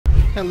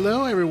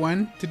Hello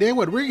everyone. Today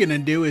what we're gonna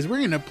do is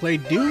we're gonna play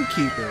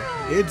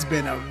Doomkeeper. It's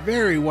been a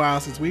very while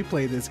since we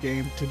played this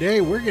game. Today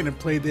we're gonna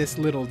play this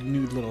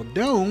new little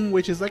dome,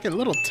 which is like a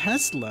little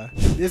Tesla.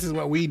 This is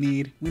what we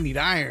need. We need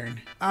iron.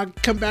 I'll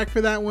come back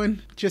for that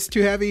one. Just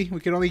too heavy. We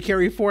can only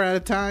carry 4 at a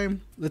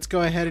time. Let's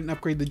go ahead and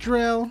upgrade the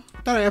drill.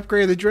 I thought I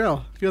upgraded the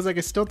drill. Feels like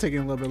it's still taking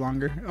a little bit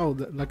longer. Oh,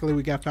 luckily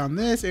we found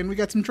this and we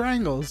got some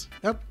triangles.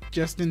 Yep,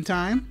 just in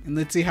time. And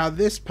let's see how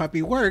this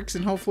puppy works,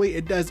 and hopefully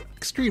it does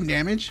extreme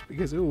damage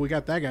because, ooh, we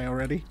got that guy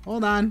already.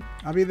 Hold on,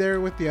 I'll be there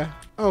with you.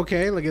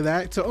 Okay, look at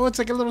that. So, oh, it's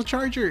like a little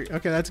charger.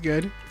 Okay, that's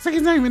good. It's like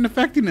it's not even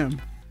affecting him.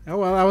 Oh,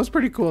 well, that was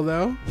pretty cool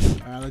though.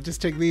 Let's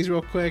just take these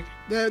real quick.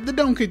 The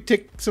dome could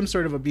take some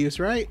sort of abuse,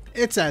 right?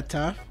 It's that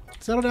tough.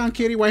 Settle down,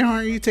 kitty. Why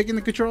aren't you taking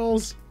the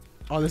controls?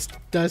 Oh, this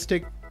does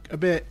take a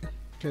bit.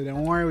 Okay,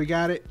 don't worry, we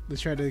got it.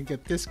 Let's try to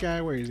get this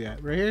guy. Where is he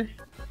at? Right here?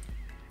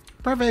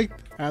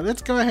 Perfect.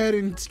 Let's go ahead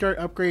and start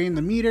upgrading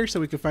the meter so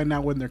we can find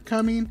out when they're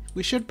coming.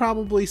 We should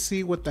probably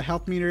see what the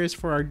health meter is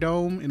for our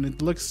dome, and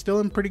it looks still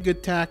in pretty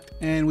good tact,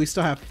 and we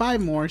still have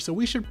 5 more, so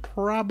we should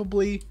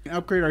probably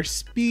upgrade our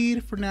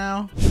speed for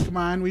now. Come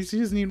on, we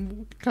just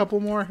need a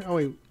couple more. Oh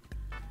wait,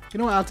 you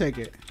know what, I'll take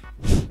it.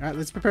 All right,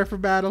 let's prepare for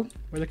battle.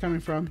 Where they're coming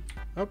from.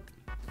 Oh,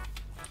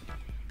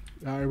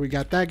 all right, we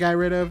got that guy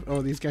rid of.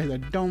 Oh, these guys I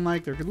don't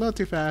like, they're a little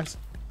too fast.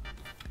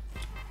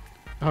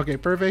 Okay,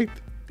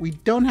 perfect. We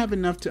don't have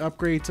enough to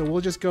upgrade, so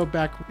we'll just go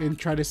back and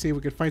try to see if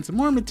we could find some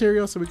more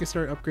material so we can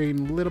start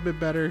upgrading a little bit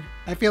better.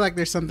 I feel like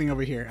there's something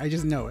over here. I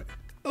just know it.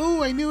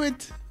 Oh, I knew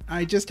it.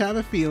 I just have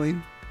a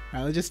feeling. All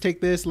right, let's just take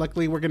this.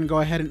 Luckily, we're going to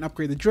go ahead and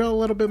upgrade the drill a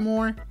little bit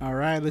more. All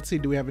right, let's see.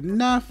 Do we have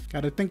enough?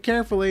 Got to think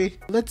carefully.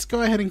 Let's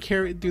go ahead and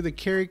do the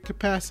carry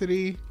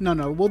capacity.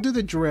 No, we'll do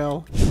the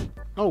drill.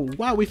 Oh,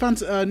 wow, we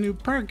found a new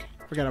perk.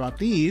 Forgot about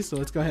these, so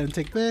let's go ahead and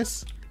take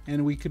this.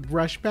 And we could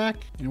rush back,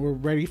 and we're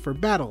ready for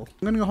battle.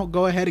 I'm gonna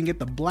go ahead and get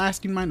the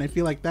blasting mine. I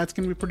feel like that's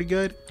gonna be pretty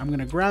good. I'm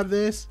gonna grab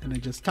this and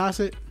then just toss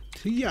it.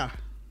 Yeah,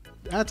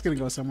 that's gonna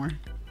go somewhere.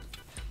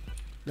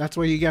 That's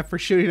what you get for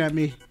shooting at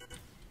me.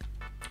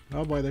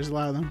 Oh boy, there's a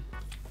lot of them.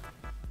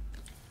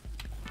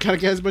 Gotta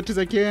get as much as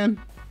I can.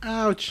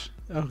 Ouch.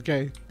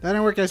 Okay, that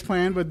didn't work as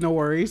planned, but no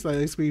worries. At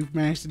least we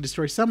managed to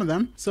destroy some of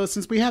them. So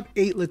since we have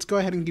 8, let's go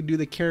ahead and do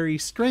the carry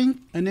strength,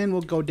 and then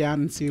we'll go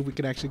down and see if we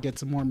could actually get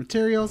some more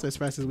materials as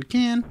fast as we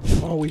can.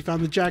 Oh, we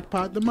found the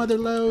jackpot, the mother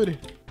load.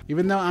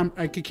 Even though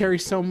I could carry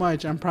so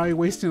much, I'm probably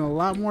wasting a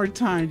lot more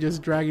time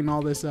just dragging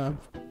all this up.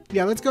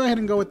 Yeah, let's go ahead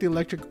and go with the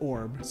electric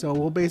orb. So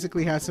we'll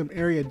basically have some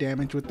area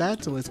damage with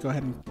that. So let's go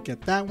ahead and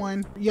get that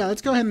one. Yeah,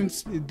 let's go ahead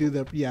and do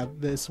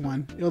this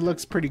one. It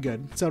looks pretty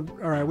good. So,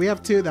 all right, we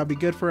have 2. That'll be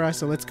good for us.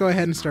 So let's go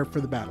ahead and start for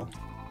the battle.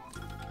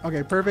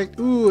 Okay, perfect.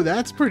 Ooh,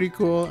 that's pretty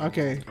cool.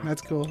 Okay,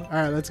 that's cool. All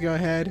right, let's go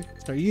ahead.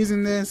 Start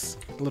using this.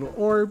 Little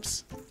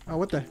orbs. Oh,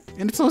 what the?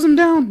 And it slows him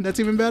down. That's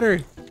even better.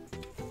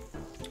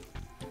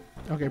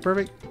 Okay,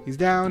 perfect. He's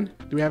down.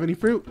 Do we have any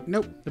fruit?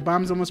 Nope. The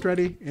bomb's almost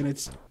ready, and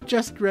it's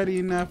just ready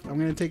enough. I'm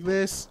gonna take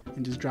this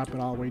and just drop it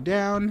all the way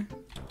down.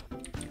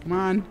 Come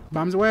on,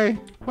 bomb's away.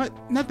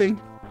 What? Nothing.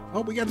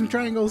 Oh, we got some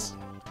triangles.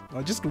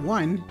 Oh, just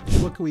 1.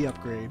 What can we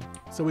upgrade?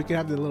 So we could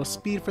have the little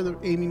speed for the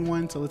aiming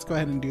one. So let's go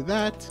ahead and do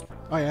that.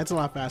 Oh yeah, it's a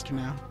lot faster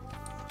now.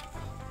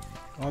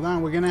 Hold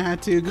on, we're gonna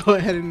have to go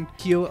ahead and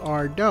heal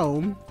our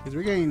dome because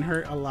we're getting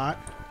hurt a lot.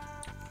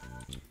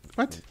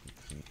 What?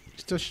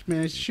 Still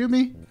managed to shoot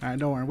me? All right,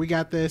 don't worry, we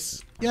got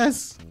this.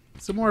 Yes,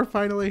 some more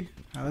finally.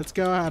 All right, let's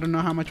go. I don't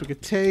know how much we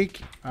could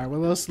take. All right, we're a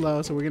little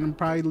slow, so we're gonna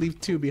probably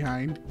leave 2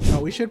 behind.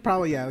 Oh, we should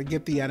probably,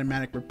 get the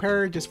automatic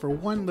repair just for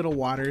 1 little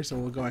water, so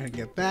we'll go ahead and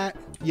get that.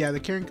 Yeah, the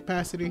carrying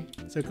capacity,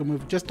 so it can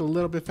move just a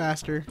little bit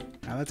faster.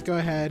 All right, let's go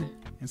ahead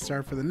and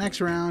start for the next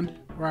round.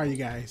 Where are you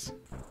guys?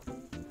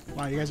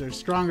 Wow, you guys are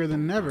stronger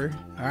than ever.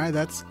 All right,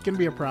 that's gonna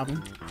be a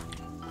problem.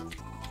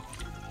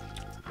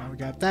 All right, we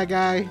got that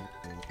guy.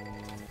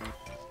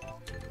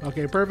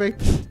 Okay,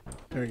 perfect.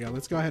 There we go.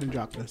 Let's go ahead and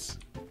drop this.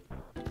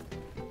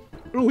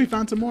 Oh, we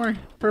found some more.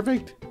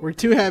 Perfect. We're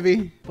too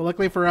heavy, but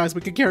luckily for us, we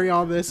could carry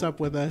all this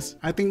up with us.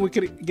 I think we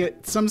could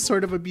get some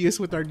sort of abuse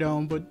with our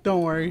dome, but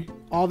don't worry.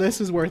 All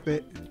this is worth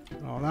it.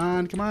 Hold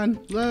on. Come on.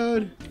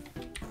 Load.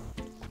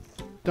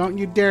 Don't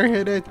you dare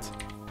hit it.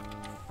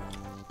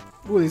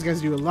 Ooh, these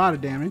guys do a lot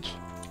of damage.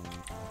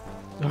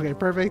 Okay,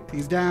 perfect.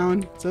 He's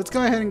down. So let's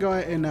go ahead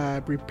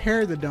and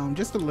repair the dome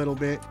just a little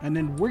bit. And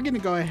then we're going to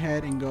go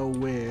ahead and go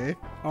with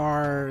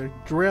our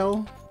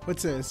drill.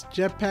 What's this?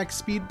 Jetpack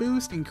speed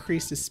boost.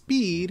 Increase the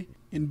speed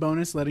and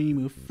bonus letting you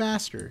move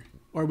faster.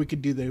 Or we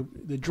could do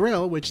the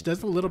drill, which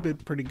does a little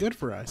bit pretty good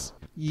for us.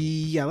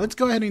 Yeah, let's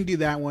go ahead and do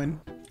that one.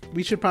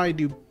 We should probably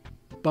do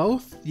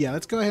both. Yeah,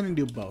 let's go ahead and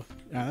do both.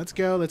 Let's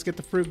go. Let's get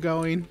the fruit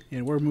going.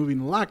 And we're moving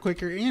a lot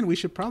quicker. And we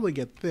should probably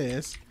get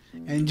this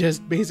and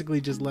just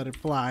basically just let it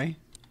fly.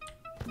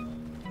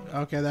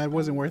 Okay, that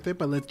wasn't worth it,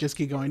 but let's just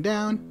keep going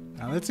down.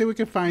 Now let's see if we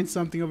can find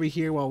something over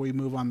here while we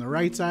move on the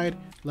right side.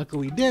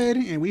 Luckily we did,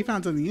 and we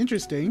found something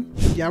interesting.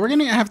 Yeah, we're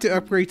gonna have to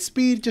upgrade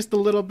speed just a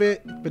little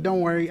bit, but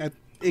don't worry,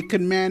 it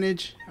could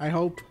manage, I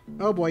hope.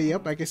 Oh boy,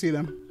 yep, I can see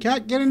them.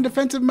 Cat, get in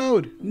defensive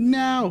mode,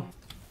 now!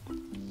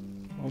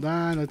 Hold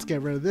on, let's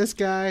get rid of this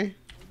guy.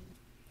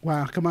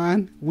 Wow, come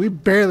on. We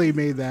barely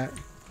made that.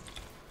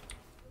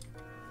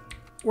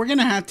 We're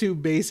gonna have to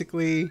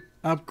basically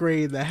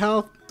upgrade the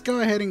health. Let's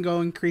go ahead and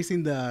go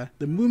increasing the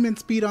movement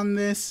speed on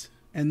this.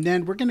 And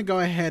then we're gonna go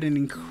ahead and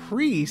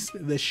increase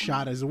the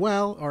shot as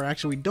well, or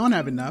actually we don't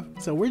have enough.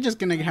 So we're just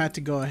gonna have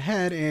to go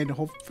ahead and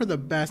hope for the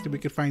best that we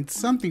could find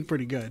something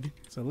pretty good.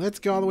 So let's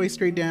go all the way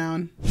straight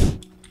down.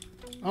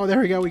 Oh, there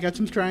we go, we got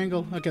some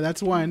triangle. Okay,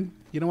 that's one.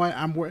 You know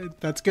what,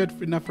 that's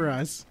good enough for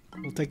us.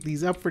 We'll take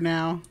these up for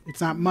now.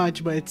 It's not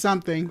much, but it's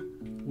something.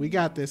 We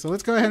got this. So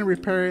let's go ahead and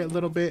repair it a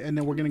little bit, and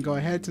then we're gonna go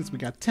ahead, since we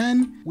got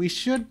 10, we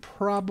should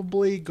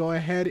probably go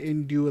ahead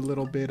and do a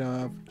little bit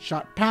of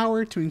shot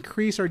power to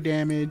increase our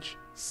damage.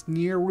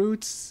 Snare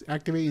roots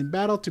activate in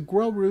battle to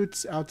grow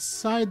roots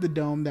outside the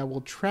dome that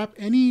will trap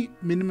any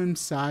minimum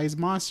size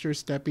monster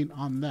stepping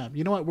on them.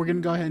 You know what? We're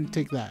gonna go ahead and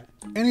take that.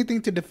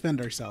 Anything to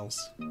defend ourselves.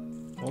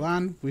 Hold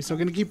on, we're still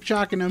gonna keep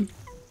shocking them.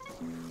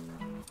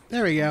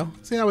 There we go.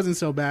 See, that wasn't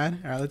so bad.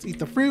 All right, let's eat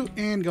the fruit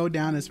and go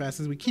down as fast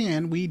as we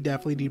can. We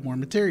definitely need more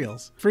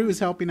materials. Fruit is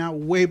helping out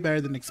way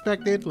better than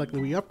expected.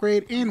 Luckily we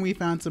upgrade and we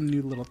found some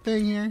new little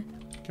thing here.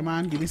 Come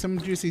on, give me some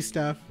juicy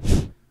stuff.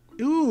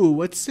 Ooh,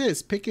 what's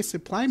this? Pick a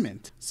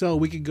supplement. So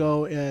we could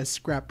go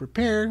scrap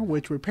repair,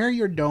 which repair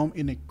your dome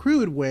in a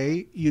crude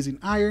way using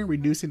iron,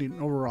 reducing an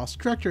overall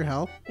structure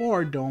health,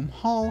 or dome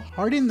hull,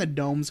 harden the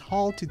dome's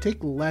hull to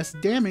take less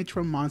damage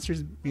from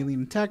monsters'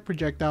 melee attack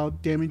projectile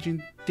damage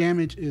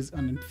is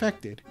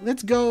uninfected.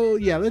 Let's go,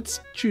 yeah, let's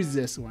choose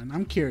this one.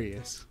 I'm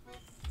curious.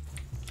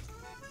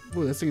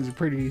 Ooh, this thing is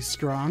pretty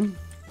strong.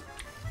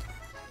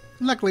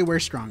 Luckily we're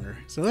stronger.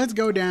 So let's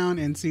go down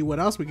and see what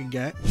else we can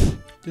get.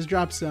 Just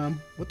drop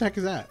some. What the heck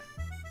is that?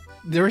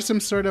 There was some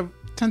sort of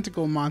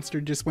tentacle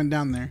monster just went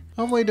down there.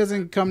 Hopefully it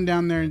doesn't come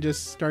down there and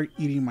just start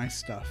eating my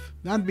stuff.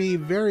 That'd be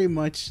very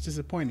much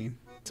disappointing.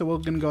 So we're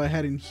gonna go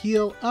ahead and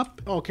heal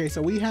up. Okay,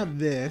 so we have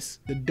this,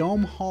 the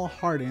dome hull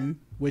harden,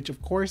 which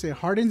of course it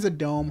hardens the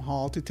dome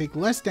hull to take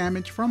less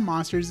damage from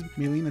monsters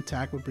melee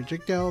attack with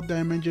projectile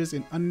damages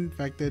and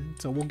uninfected.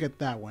 So we'll get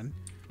that one.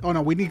 Oh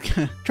no, we need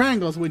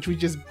triangles, which we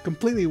just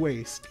completely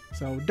waste.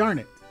 So darn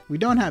it, we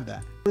don't have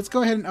that. Let's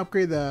go ahead and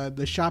upgrade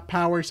the shot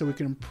power so we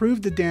can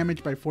improve the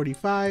damage by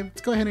 45.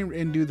 Let's go ahead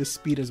and do the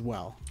speed as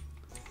well.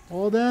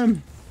 Hold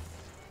them.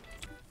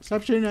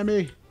 Stop shooting at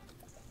me.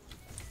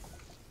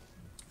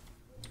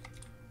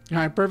 All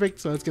right, perfect.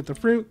 So let's get the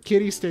fruit.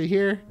 Kitty, stay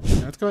here.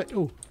 Let's go.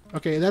 Oh,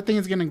 okay. That thing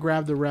is gonna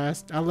grab the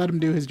rest. I'll let him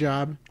do his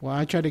job while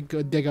I try to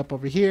go dig up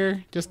over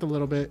here just a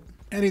little bit.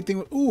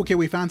 Anything. Ooh, okay.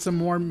 We found some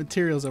more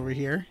materials over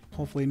here.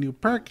 Hopefully, a new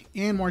perk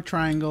and more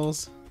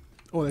triangles.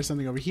 Oh, there's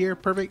something over here.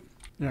 Perfect.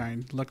 All right.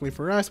 Luckily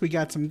for us, we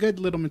got some good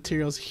little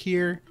materials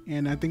here,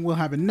 and I think we'll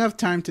have enough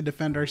time to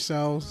defend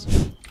ourselves.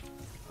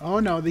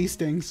 Oh no, these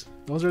things.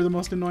 Those are the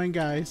most annoying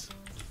guys.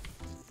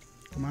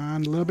 Come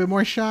on, a little bit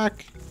more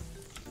shock.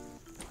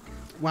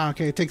 Wow,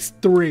 okay, it takes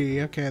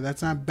 3. Okay,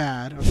 that's not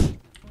bad. Okay.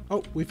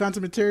 Oh, we found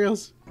some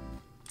materials.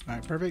 All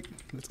right, perfect.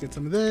 Let's get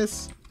some of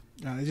this.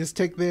 Just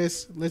take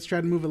this. Let's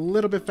try to move a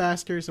little bit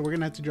faster. So we're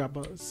gonna have to drop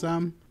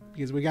some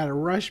because we gotta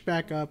rush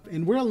back up,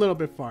 and we're a little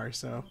bit far.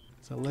 So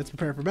let's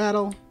prepare for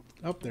battle.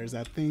 Oh, there's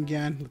that thing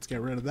again. Let's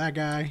get rid of that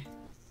guy.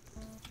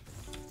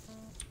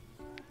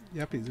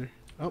 Yep, he's there.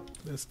 Oh,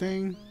 this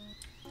thing.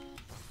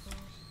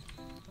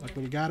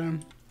 Luckily we got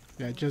him.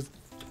 Yeah, just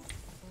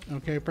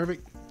okay,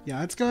 perfect. Yeah,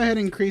 let's go ahead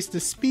and increase the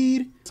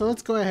speed. So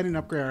let's go ahead and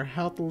upgrade our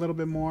health a little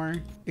bit more.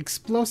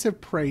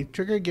 Explosive prey.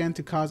 Trigger again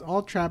to cause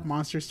all trapped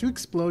monsters to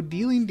explode,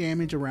 dealing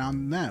damage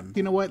around them.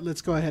 You know what?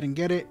 Let's go ahead and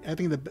get it. I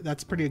think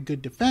that's pretty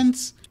good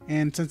defense.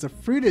 And since the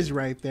fruit is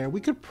right there,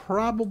 we could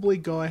probably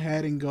go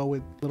ahead and go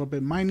with a little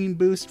bit mining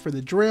boost for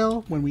the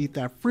drill when we eat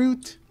that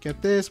fruit.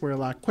 Get this, we're a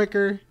lot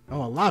quicker.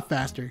 Oh, a lot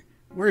faster.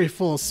 We're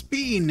full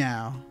speed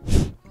now.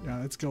 Yeah,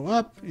 let's go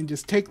up and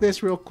just take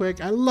this real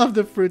quick. I love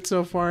the fruit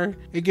so far.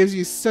 It gives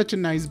you such a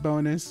nice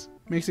bonus.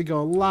 Makes it go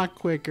a lot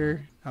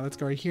quicker. Now let's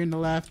go right here in the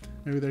left.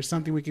 Maybe there's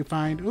something we can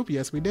find. Oop,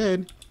 yes we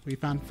did. We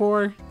found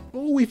 4.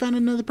 Oh, we found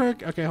another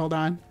perk. Okay, hold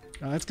on.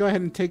 Now let's go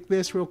ahead and take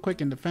this real quick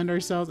and defend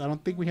ourselves. I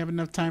don't think we have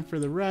enough time for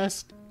the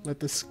rest.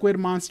 Let the squid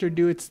monster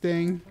do its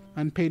thing.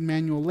 Unpaid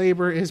manual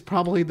labor is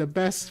probably the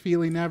best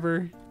feeling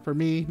ever. For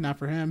me, not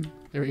for him.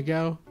 There we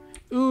go.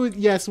 Ooh,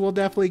 yes, we'll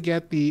definitely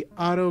get the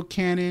auto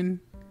cannon.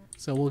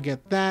 So we'll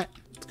get that.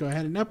 Let's go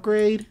ahead and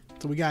upgrade.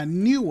 So we got a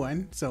new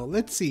one. So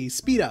let's see,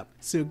 speed up.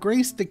 So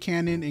grace the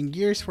cannon and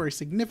gears for a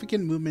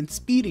significant movement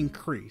speed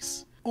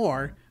increase.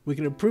 Or we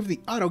could improve the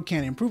auto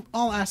cannon, improve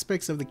all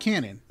aspects of the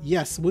cannon.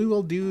 Yes, we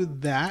will do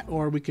that.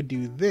 Or we could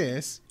do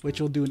this,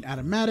 which will do an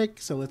automatic.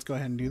 So let's go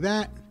ahead and do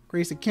that.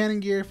 Grace the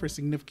cannon gear for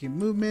significant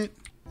movement.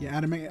 Yeah,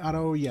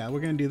 auto, yeah, we're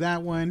gonna do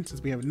that one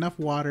since we have enough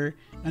water.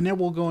 And then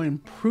we'll go and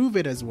improve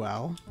it as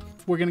well.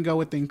 We're gonna go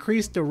with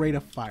increase the rate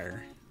of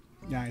fire.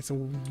 Alright,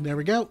 so there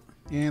we go.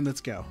 And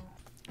let's go.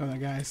 Oh, that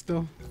guy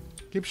still.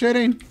 Keep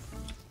shooting.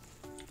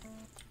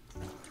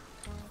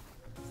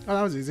 Oh,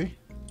 that was easy.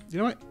 You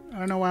know what? I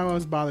don't know why I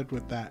was bothered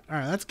with that.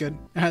 Alright, that's good.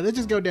 Alright, let's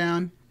just go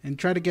down and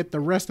try to get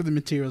the rest of the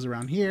materials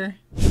around here.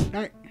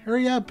 Alright,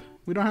 hurry up.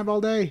 We don't have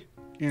all day.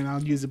 And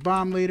I'll use a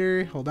bomb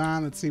later. Hold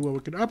on. Let's see what we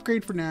could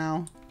upgrade for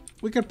now.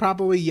 We could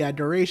probably, yeah,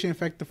 duration,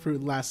 affect the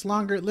fruit lasts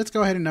longer. Let's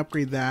go ahead and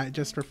upgrade that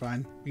just for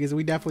fun, because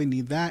we definitely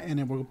need that, and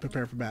then we'll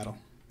prepare for battle.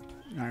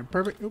 All right,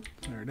 perfect. Oop,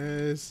 there it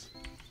is.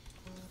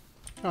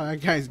 Oh,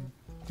 that guy's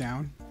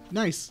down.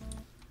 Nice.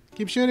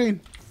 Keep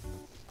shooting.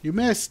 You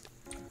missed.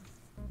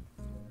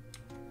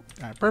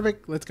 All right,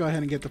 perfect. Let's go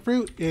ahead and get the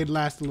fruit. It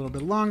lasts a little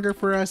bit longer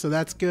for us, so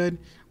that's good.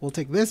 We'll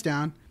take this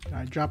down. All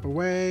right, drop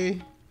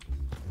away.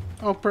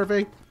 Oh,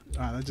 perfect.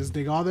 Let's just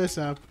dig all this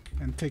up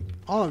and take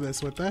all of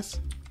this with us.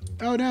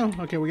 Oh no.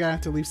 Okay, we gotta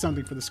have to leave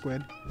something for the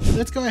squid.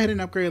 Let's go ahead and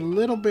upgrade a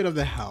little bit of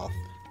the health.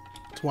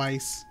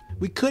 Twice.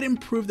 We could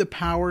improve the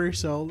power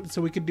so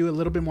we could do a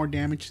little bit more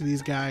damage to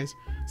these guys.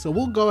 So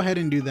we'll go ahead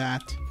and do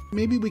that.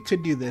 Maybe we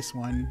could do this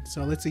one.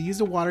 So let's say use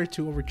the water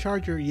to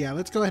overcharge her. Yeah,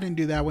 let's go ahead and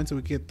do that one so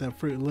we get the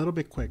fruit a little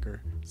bit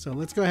quicker. So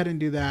let's go ahead and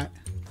do that.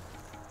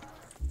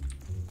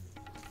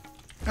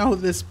 Oh,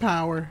 this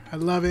power. I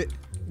love it.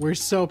 We're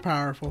so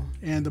powerful.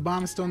 And the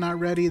bomb is still not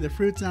ready. The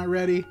fruit's not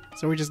ready.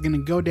 So we're just going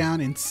to go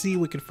down and see if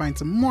we can find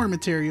some more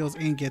materials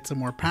and get some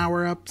more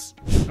power-ups.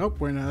 Oh,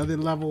 we're in another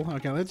level.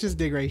 Okay, let's just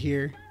dig right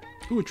here.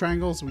 Ooh,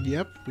 triangles.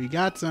 Yep, we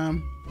got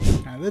some.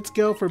 All right, let's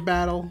go for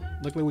battle.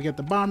 Look like we get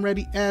the bomb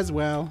ready as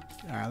well.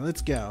 All right,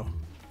 let's go.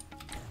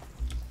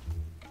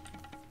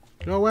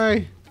 Go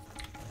away.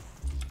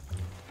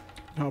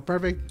 Oh,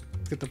 perfect.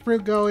 Let's get the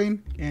fruit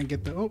going and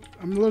get the... Oh,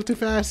 I'm a little too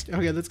fast.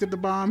 Okay, let's get the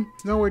bomb.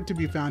 It's nowhere to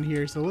be found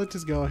here, so let's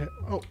just go ahead.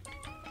 Oh,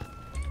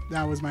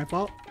 that was my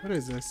fault. What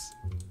is this?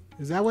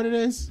 Is that what it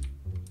is?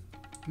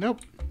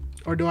 Nope.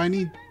 Or do I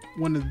need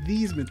one of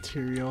these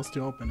materials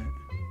to open it?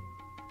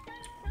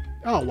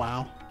 Oh,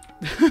 wow.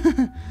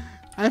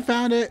 I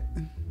found it.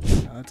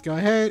 Now let's go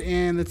ahead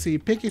and let's see.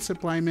 Pick a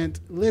supplement.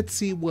 Let's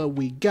see what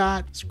we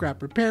got.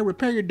 Scrap repair.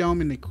 Repair your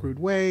dome in a crude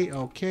way.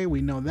 Okay,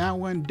 we know that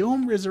one.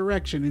 Dome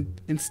resurrection.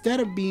 Instead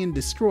of being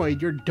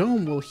destroyed, your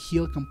dome will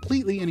heal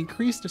completely and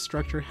increase the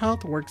structure.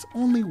 Health works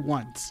only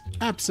once.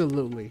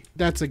 Absolutely.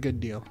 That's a good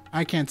deal.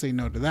 I can't say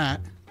no to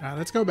that.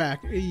 Let's go back.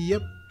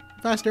 Yep.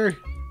 Faster.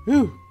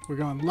 Whew. We're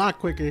going a lot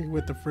quicker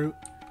with the fruit.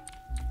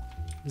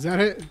 Is that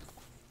it?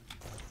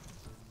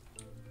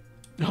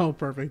 Oh,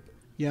 perfect.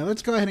 Yeah,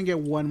 let's go ahead and get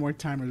one more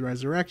time of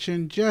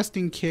resurrection just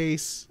in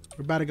case.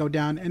 We're about to go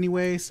down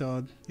anyway,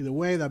 so either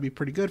way, that'll be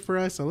pretty good for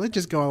us. So let's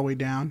just go all the way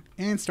down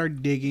and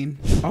start digging.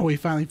 Oh, we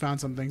finally found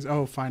some things.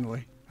 Oh,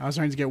 finally. I was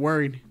starting to get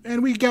worried.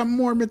 And we got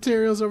more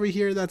materials over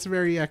here. That's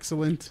very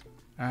excellent.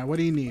 What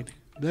do you need?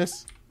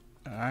 This?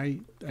 I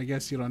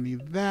guess you don't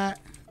need that.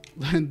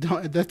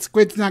 That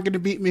squid's not going to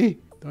beat me.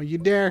 Don't you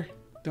dare.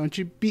 Don't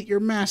you beat your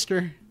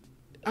master.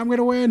 I'm going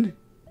to win.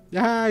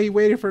 Ah, he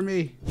waited for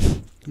me.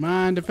 Come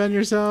on, defend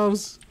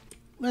yourselves.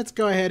 Let's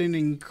go ahead and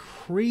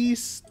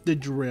increase the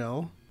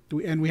drill.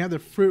 And we have the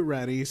fruit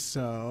ready,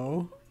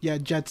 so... Yeah,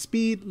 jet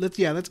speed. Let's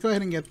go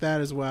ahead and get that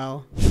as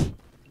well.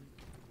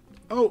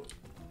 Oh,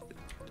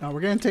 we're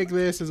going to take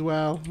this as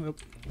well.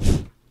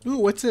 Ooh,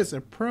 what's this?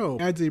 A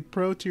probe. Adds a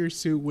probe to your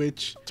suit,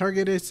 which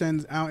targeted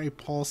sends out a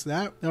pulse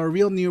that will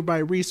reveal nearby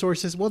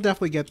resources. We'll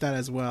definitely get that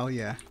as well,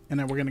 yeah. And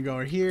then we're going to go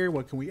over here.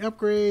 What can we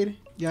upgrade?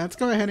 Yeah, let's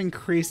go ahead and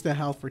increase the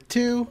health for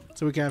 2,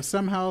 so we can have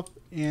some health.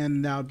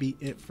 And that'll be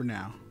it for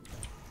now.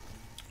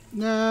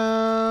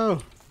 No!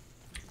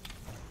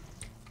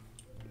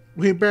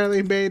 We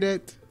barely made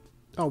it.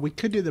 Oh, we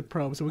could do the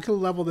probe, so we could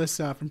level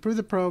this up. Improve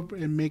the probe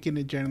and making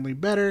it generally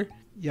better.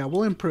 Yeah,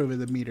 we'll improve it,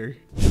 the meter.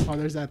 Oh,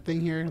 there's that thing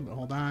here.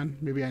 Hold on.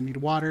 Maybe I need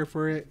water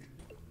for it.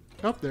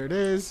 Oh, there it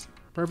is.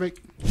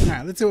 Perfect. All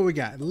right, let's see what we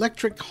got.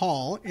 Electric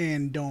Hull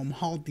and Dome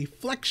Hull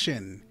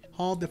Deflection.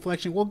 Hull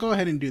deflection. We'll go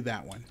ahead and do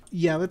that one.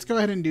 Yeah, let's go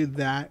ahead and do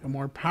that. A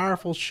more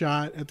powerful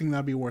shot. I think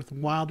that'll be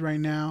worthwhile right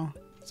now.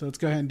 So let's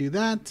go ahead and do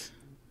that.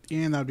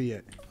 And that'll be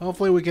it.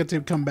 Hopefully we get to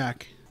come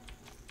back.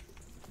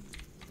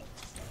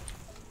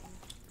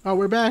 Oh,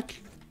 we're back.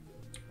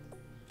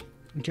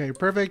 Okay,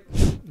 perfect.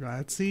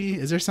 Let's see.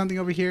 Is there something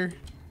over here?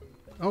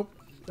 Oh,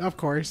 of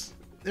course.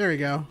 There we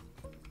go.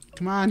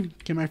 Come on.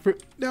 Get my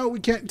fruit. No, we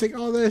can't take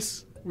all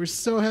this. We're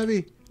so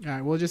heavy. All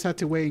right, we'll just have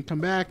to wait and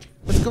come back.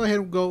 Let's go ahead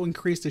and go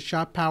increase the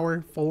shot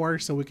power 4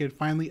 so we can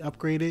finally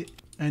upgrade it.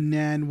 And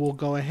then we'll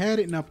go ahead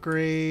and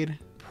upgrade,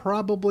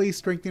 probably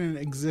strengthen an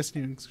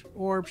existing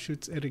orb,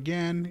 shoots it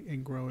again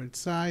and grow its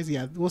size.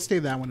 Yeah, we'll stay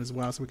that one as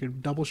well so we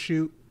can double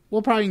shoot.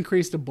 We'll probably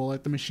increase the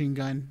bullet, the machine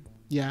gun.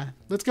 Yeah,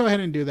 let's go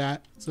ahead and do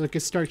that so it can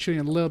start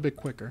shooting a little bit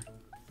quicker.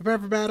 Prepare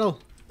for battle.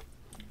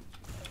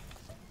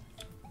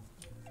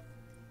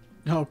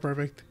 Oh,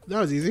 perfect.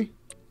 That was easy.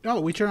 Oh,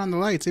 we turn on the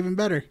lights, even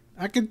better.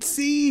 I can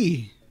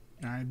see.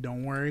 All right,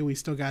 don't worry. We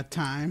still got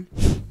time.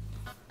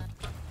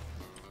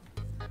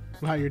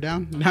 Wow, you're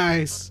down?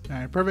 Nice. All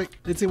right, perfect.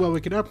 Let's see what we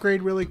can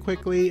upgrade really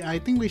quickly. I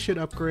think we should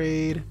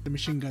upgrade the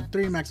machine gun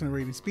 3, maximum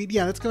rating speed.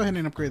 Yeah, let's go ahead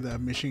and upgrade the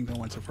machine gun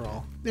once and for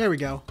all. There we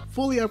go.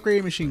 Fully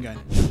upgraded machine gun.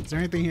 Is there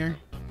anything here?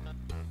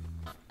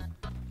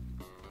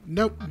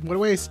 Nope. What a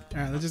waste.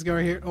 All right, let's just go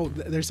right here. Oh,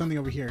 there's something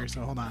over here,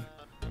 so hold on.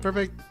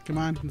 Perfect. Come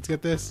on, let's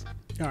get this.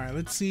 All right,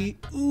 let's see.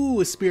 Ooh,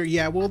 a spear.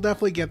 Yeah, we'll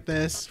definitely get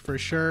this for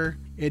sure.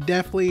 It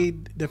definitely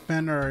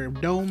defend our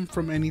dome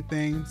from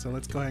anything. So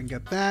let's go ahead and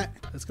get that.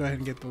 Let's go ahead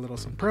and get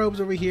some probes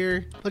over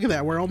here. Look at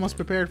that. We're almost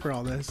prepared for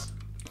all this.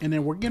 And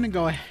then we're going to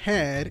go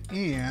ahead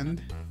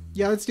and...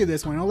 yeah, let's do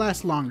this one. It'll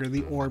last longer,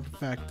 the orb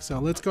effect. So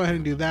let's go ahead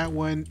and do that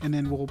one. And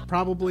then we'll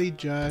probably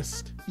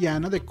just... yeah,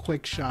 another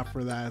quick shot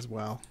for that as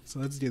well. So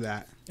let's do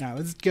that. Yeah,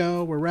 let's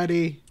go. We're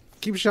ready.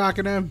 Keep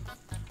shocking him.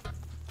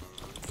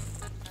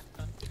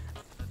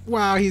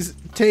 Wow, he's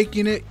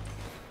taking it.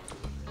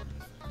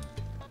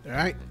 All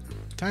right,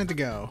 time to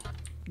go.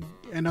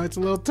 I know it's a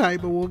little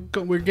tight, but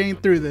we're getting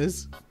through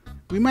this.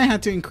 We might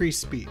have to increase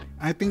speed.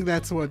 I think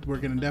that's what we're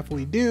gonna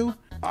definitely do.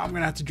 Oh, I'm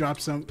gonna have to drop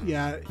some.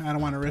 Yeah, I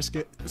don't want to risk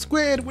it.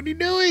 Squid, what are you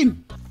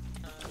doing?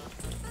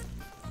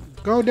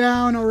 Go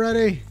down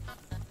already.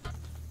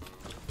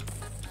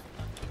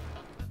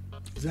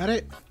 Is that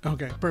it?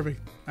 Okay, perfect.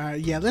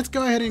 Yeah, let's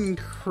go ahead and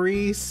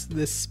increase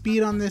the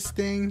speed on this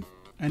thing.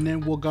 And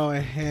then we'll go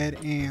ahead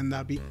and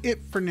that'll be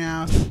it for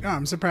now. Oh,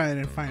 I'm surprised I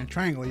didn't find a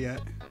triangle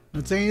yet. I'm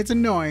not saying it's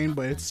annoying,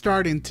 but it's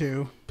starting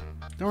to.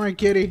 Don't worry,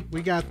 kitty.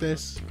 We got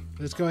this.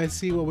 Let's go ahead and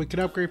see what we could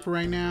upgrade for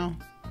right now.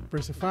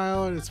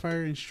 Versatile. It's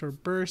fire in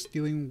short bursts.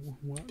 Dealing...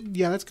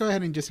 yeah, let's go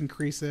ahead and just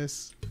increase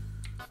this.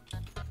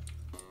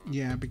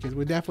 Yeah, because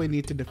we definitely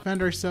need to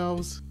defend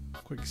ourselves.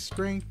 Quick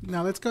strength.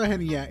 Now let's go ahead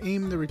and, yeah,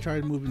 aim the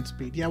retarded movement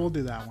speed. Yeah, we'll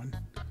do that one.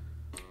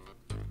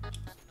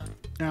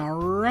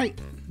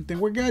 Alright. I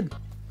think we're good.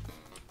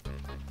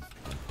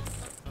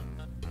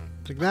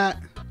 Like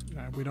that.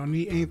 We don't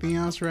need anything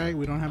else, right?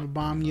 We don't have a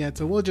bomb yet,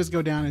 so we'll just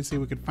go down and see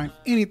if we could find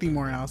anything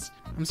more else.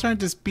 I'm starting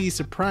to be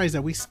surprised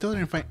that we still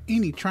didn't find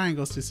any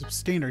triangles to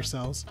sustain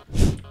ourselves.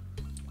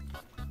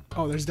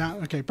 Oh, there's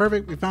down. Okay,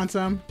 perfect. We found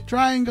some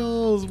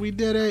triangles. We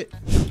did it.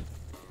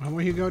 Why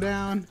won't you go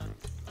down?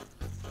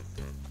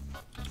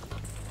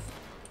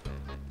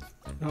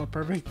 Oh,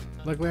 perfect.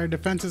 Luckily, our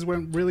defenses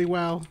went really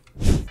well.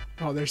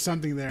 Oh, there's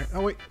something there.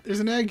 Oh, wait,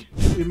 there's an egg.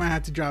 We might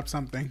have to drop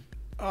something.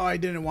 Oh, I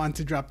didn't want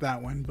to drop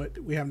that one, but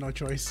we have no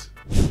choice.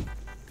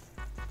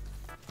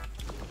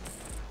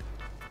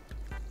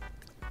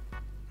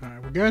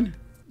 Alright, we're good.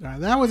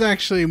 That was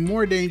actually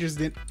more dangerous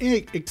than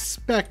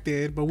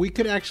expected, but we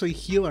could actually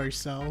heal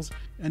ourselves.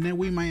 And then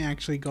we might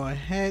actually go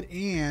ahead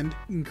and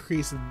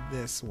increase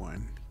this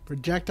one.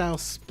 Projectile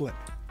split.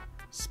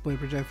 Split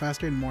project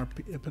faster and more.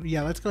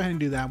 Yeah, let's go ahead and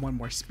do that one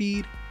more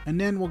speed. And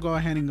then we'll go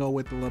ahead and go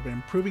with a little bit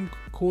improving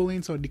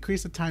cooling. So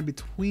decrease the time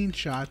between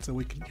shots so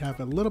we can have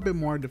a little bit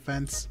more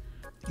defense.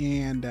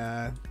 And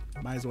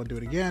might as well do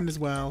it again as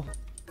well.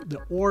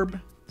 The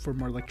orb for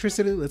more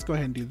electricity. Let's go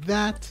ahead and do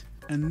that.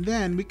 And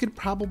then we could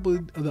probably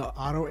the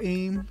auto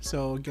aim.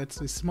 So it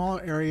gets a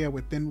smaller area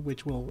within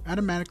which will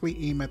automatically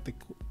aim at the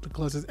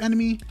closest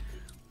enemy.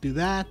 Do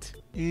that.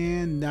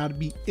 And that'll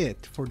be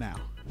it for now.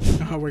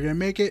 We're gonna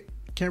make it.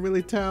 Can't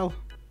really tell.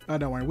 Oh,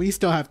 don't worry. We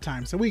still have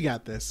time, so we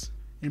got this.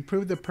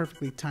 Improve the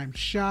perfectly timed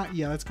shot.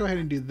 Yeah, let's go ahead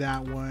and do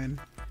that one.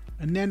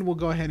 And then we'll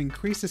go ahead and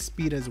increase the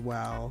speed as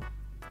well.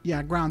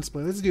 Yeah, ground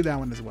split. Let's do that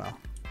one as well.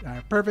 All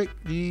right, perfect.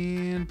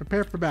 And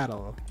prepare for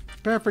battle.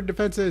 Prepare for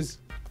defenses.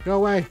 Go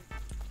away.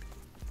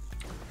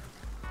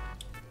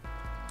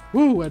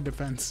 Woo, what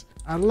defense.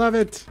 I love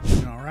it.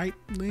 All right,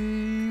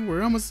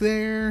 we're almost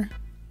there.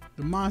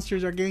 The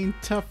monsters are getting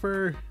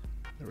tougher.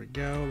 There we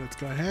go. Let's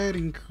go ahead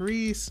and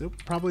increase. Oh,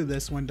 probably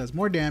this one does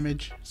more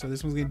damage. So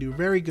this one's going to do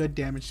very good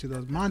damage to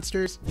those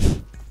monsters.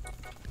 Did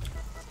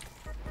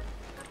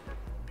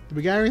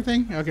we got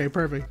everything? Okay,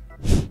 perfect.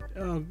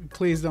 Oh,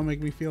 please don't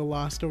make me feel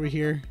lost over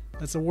here.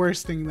 That's the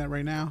worst thing that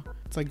right now.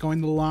 It's like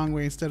going the long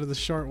way instead of the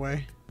short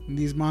way. And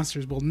these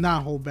monsters will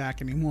not hold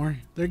back anymore.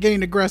 They're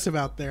getting aggressive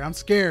out there. I'm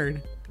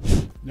scared.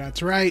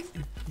 That's right.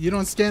 You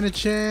don't stand a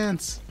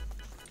chance.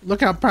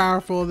 Look how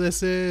powerful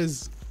this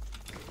is.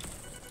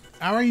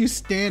 How are you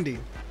standing?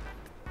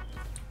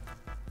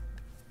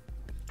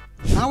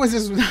 How is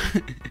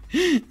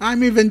this?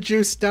 I'm even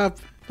juiced up.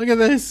 Look at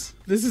this.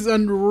 This is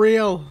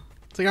unreal.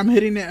 It's like I'm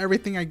hitting it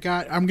everything I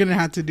got. I'm gonna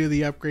have to do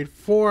the upgrade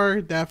for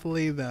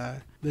definitely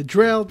the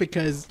drill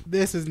because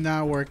this is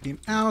not working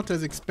out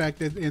as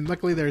expected. And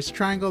luckily there's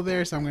triangle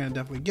there, so I'm gonna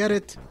definitely get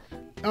it.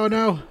 Oh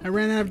no, I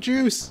ran out of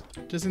juice.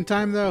 Just in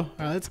time though. All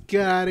right, let's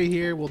get out of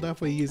here. We'll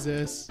definitely use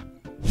this.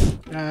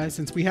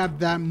 Since we have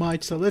that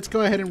much, so let's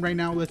go ahead and right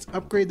now let's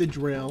upgrade the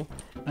drill,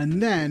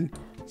 and then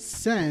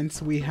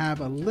since we have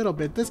a little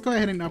bit, let's go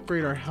ahead and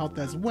upgrade our health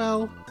as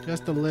well,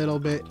 just a little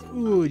bit.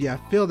 Ooh, yeah,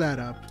 fill that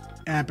up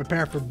and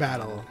prepare for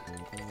battle.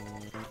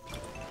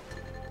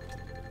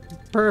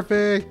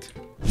 Perfect.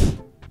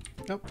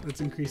 Oh,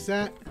 let's increase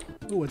that.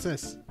 Ooh, what's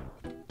this?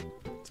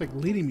 It's like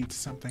leading me to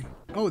something.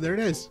 Oh, there it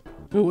is.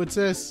 Ooh, what's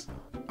this?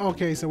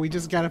 Okay, so we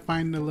just gotta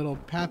find the little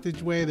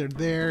passageway. They're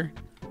there.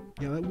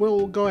 Yeah,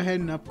 we'll go ahead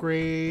and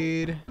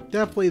upgrade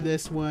definitely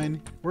this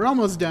one. We're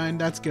almost done.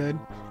 That's good.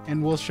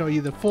 And we'll show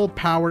you the full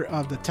power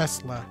of the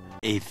Tesla.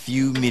 A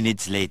few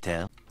minutes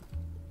later.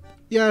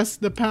 Yes,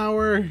 the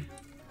power.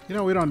 You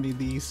know, we don't need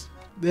these.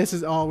 This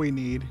is all we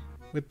need.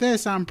 With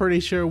this, I'm pretty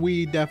sure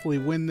we definitely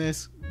win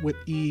this with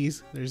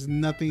ease. There's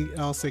nothing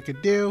else they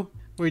could do.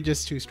 We're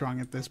just too strong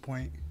at this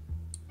point.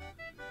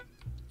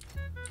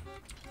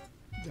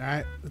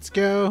 Alright, let's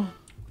go.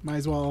 Might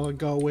as well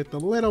go with a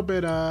little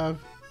bit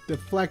of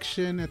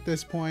deflection at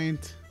this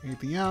point.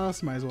 Anything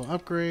else? Might as well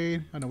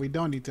upgrade. Oh no, we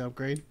don't need to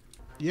upgrade.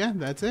 Yeah,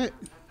 that's it.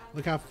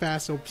 Look how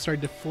fast it'll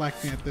start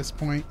deflecting at this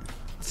point.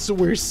 So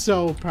we're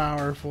so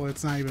powerful,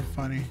 it's not even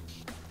funny.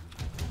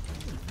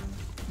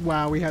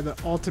 Wow, we had the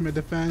ultimate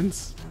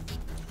defense.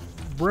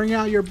 Bring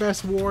out your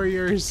best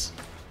warriors.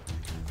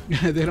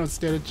 They don't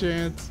stand a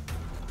chance.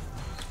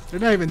 They're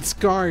not even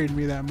scarring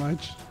me that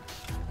much.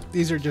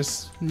 These are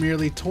just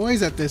merely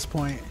toys at this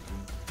point.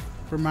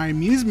 For my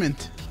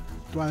amusement.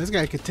 Wow, this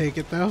guy could take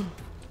it though.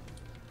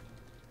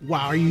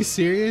 Wow, are you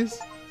serious?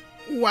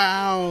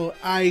 Wow,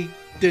 I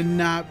did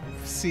not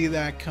see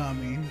that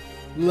coming.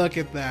 Look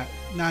at that.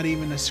 Not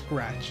even a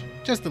scratch.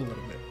 Just a little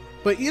bit.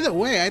 But either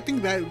way, I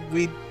think that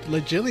we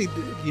legitimately,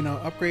 you know,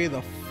 upgraded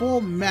the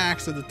full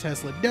max of the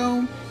Tesla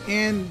Dome,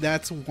 and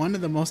that's one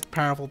of the most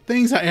powerful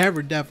things I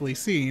ever definitely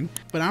seen.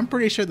 But I'm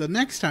pretty sure the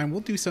next time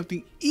we'll do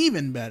something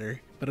even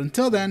better. But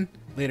until then,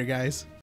 later guys.